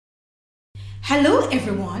Hello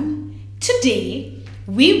everyone. Today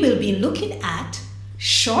we will be looking at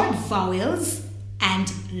short vowels and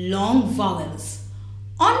long vowels.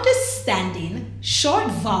 Understanding short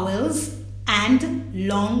vowels and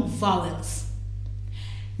long vowels.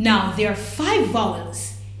 Now there are 5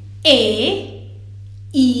 vowels: A,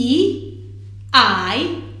 E,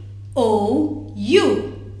 I, O,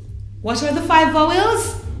 U. What are the 5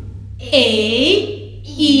 vowels? A,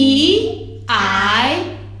 E,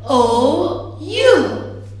 I, O,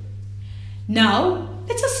 U. Now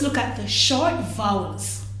let us look at the short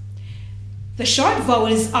vowels. The short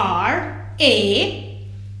vowels are A,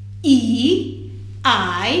 E,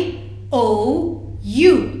 I, O,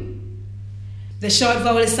 U. The short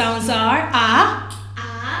vowel sounds are A,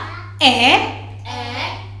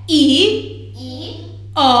 E,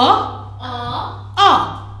 O.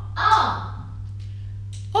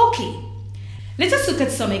 Okay, let us look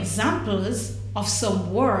at some examples of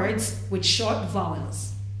some words with short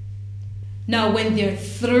vowels. Now, when there are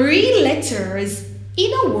 3 letters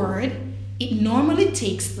in a word, it normally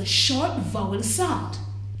takes the short vowel sound.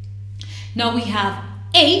 Now we have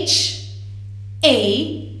H,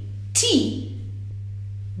 A, T.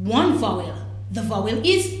 1 vowel. The vowel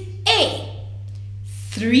is A.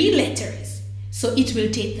 3 letters. So it will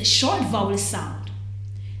take the short vowel sound.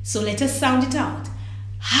 So let us sound it out.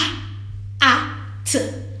 Ha, a, t.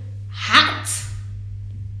 Hat.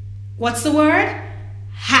 What's the word?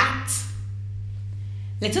 Hat.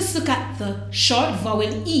 Let us look at the short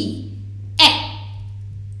vowel E.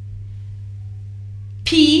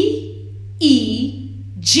 P, E,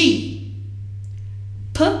 G.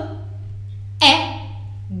 P, E,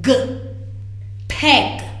 G.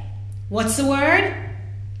 Peg. What's the word?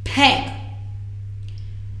 Peg.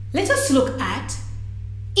 Let us look at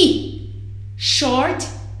E. Short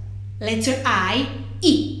letter I,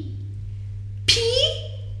 E.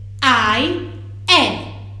 P-I-N.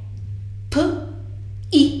 P-I-N.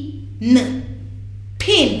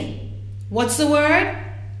 Pin. What's the word?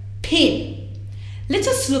 Pin. Let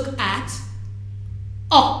us look at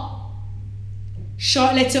O.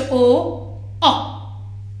 Short letter O, O.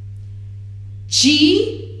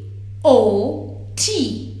 G-O-T.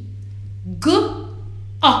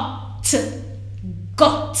 G-O-T.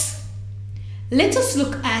 Got. Let us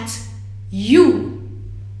look at U.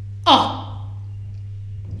 O.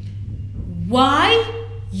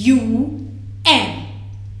 Y-U-M.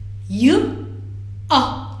 U-O-M.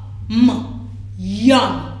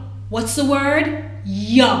 Yum. What's the word?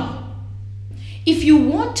 Yum. If you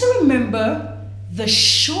want to remember the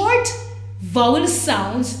short vowel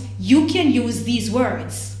sounds, you can use these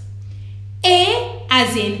words. A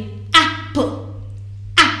as in apple,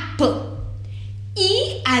 apple.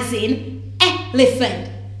 E as in elephant,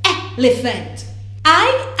 elephant.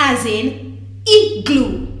 I as in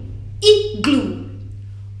igloo, igloo.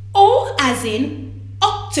 O as in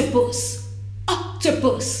octopus,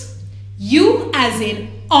 octopus. U as in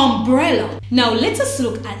umbrella. Now let us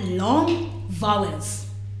look at long vowels.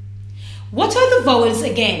 What are the vowels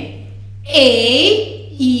again? A,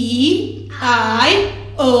 E, I,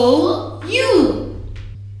 O, U.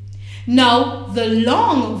 Now the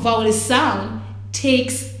long vowel sound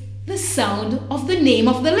takes the sound of the name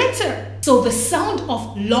of the letter. So the sound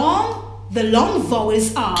of the long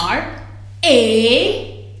vowels are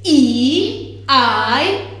A, E,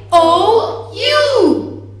 I, O, U.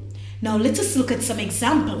 Now let us look at some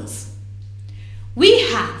examples. We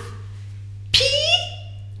have P,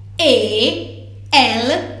 A,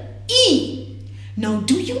 L, E. Now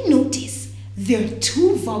do you notice there are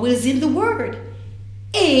 2 vowels in the word,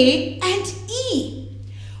 A and E.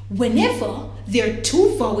 Whenever there are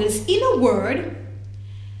 2 vowels in a word,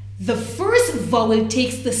 the first vowel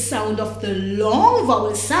takes the sound of the long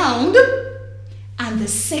vowel sound and the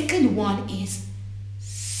second one is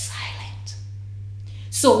silent.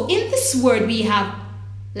 So in this word we have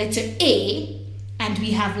letter A and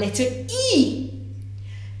we have letter E.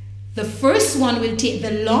 The first one will take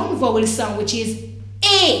the long vowel sound, which is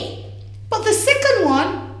A, but the second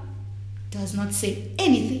one does not say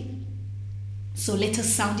anything. So let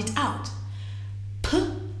us sound it out.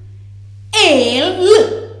 P-A-L.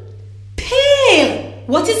 Pale.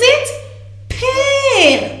 What is it?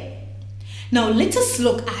 Pale. Now let us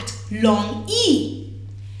look at long E.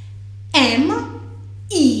 M-E-A-T.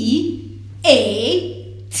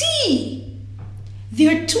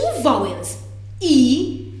 There are 2 vowels,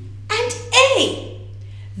 E and A.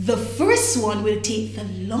 The first one will take the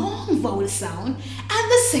long vowel sound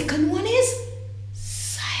and the second one is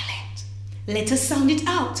silent. Let us sound it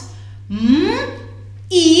out.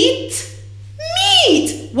 Eat,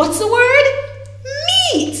 meat. What's the word?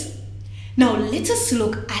 Meat. Now let us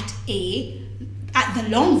look at at the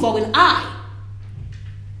long vowel I.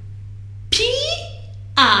 P-I-L-E.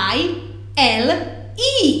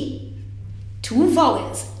 Two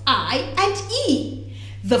vowels, I and E.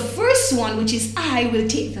 The first one, which is I, will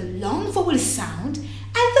take the long vowel sound,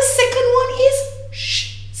 and the second one is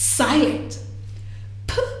sh, silent.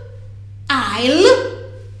 P-I-L,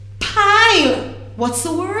 pile. What's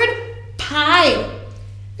the word? Pile.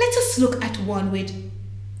 Let us look at one with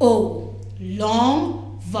O,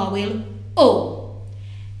 long vowel O.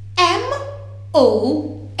 M-O-L-E.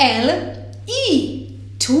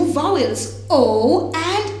 Two vowels, O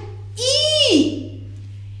and E.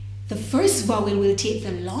 The first vowel will take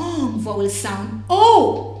the long vowel sound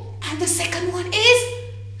O, and the second one is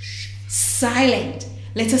sh, silent.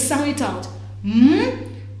 Let us sound it out.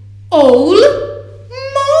 Ol,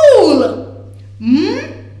 mole.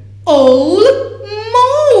 Ol,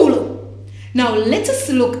 mole. Now let us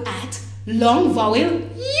look at long vowel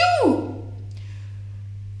U.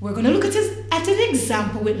 We're going to look at an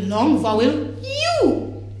example with long vowel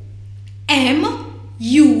U. M-U-L-E.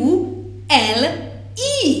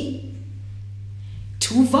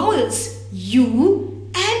 Two vowels, U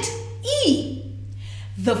and E.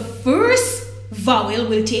 The first vowel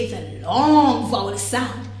will take the long vowel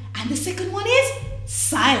sound, and the second one is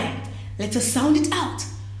silent. Let us sound it out.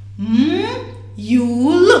 Mule.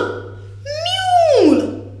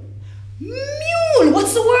 Mule. Mule.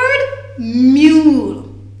 What's the word? Mule.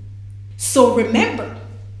 So remember,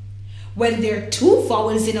 when there are two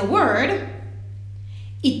vowels in a word,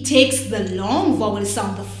 it takes the long vowel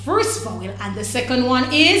sound, the first vowel, and the second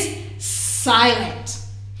one is silent.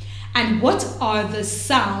 And what are the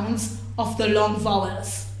sounds of the long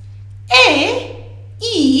vowels? A,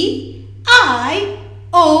 E, I,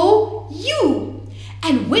 O, U.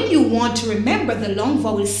 And when you want to remember the long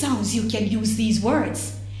vowel sounds, you can use these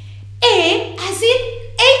words. A as in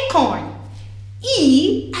acorn.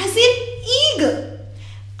 E as in eagle.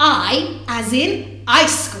 I as in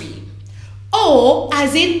ice cream. O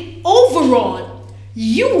as in overall.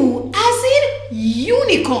 U as in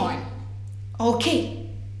unicorn. Okay,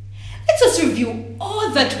 let us review all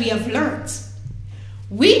that we have learned.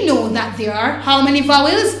 We know that there are how many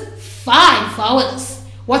vowels? 5 vowels.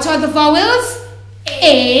 What are the vowels?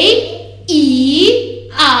 A, E,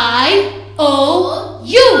 I, O,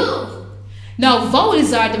 U. Now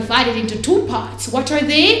vowels are divided into 2 parts. What are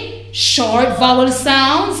they? Short vowel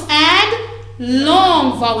sounds and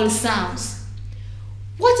long vowel sounds.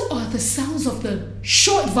 What are the sounds of the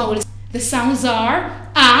short vowels? The sounds are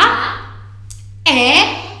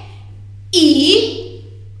A, E,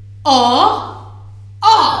 O,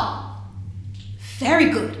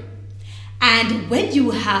 Very good. And when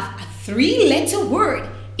you have a 3-letter word,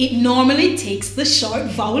 it normally takes the short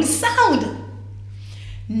vowel sound.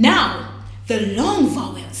 Now, the long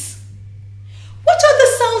vowels. What are the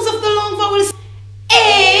sounds of the long vowels?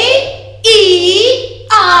 A, E,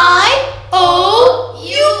 I, O,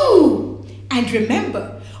 U. And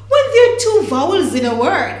remember, when there are 2 vowels in a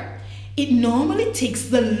word, it normally takes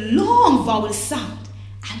the long vowel sound,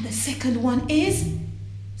 and the second one is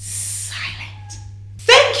silent.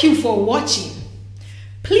 Thank you for watching.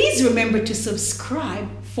 Please remember to subscribe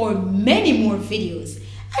for many more videos,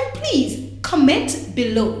 and please comment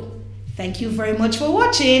below. Thank you very much for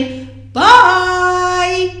watching.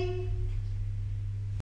 Bye!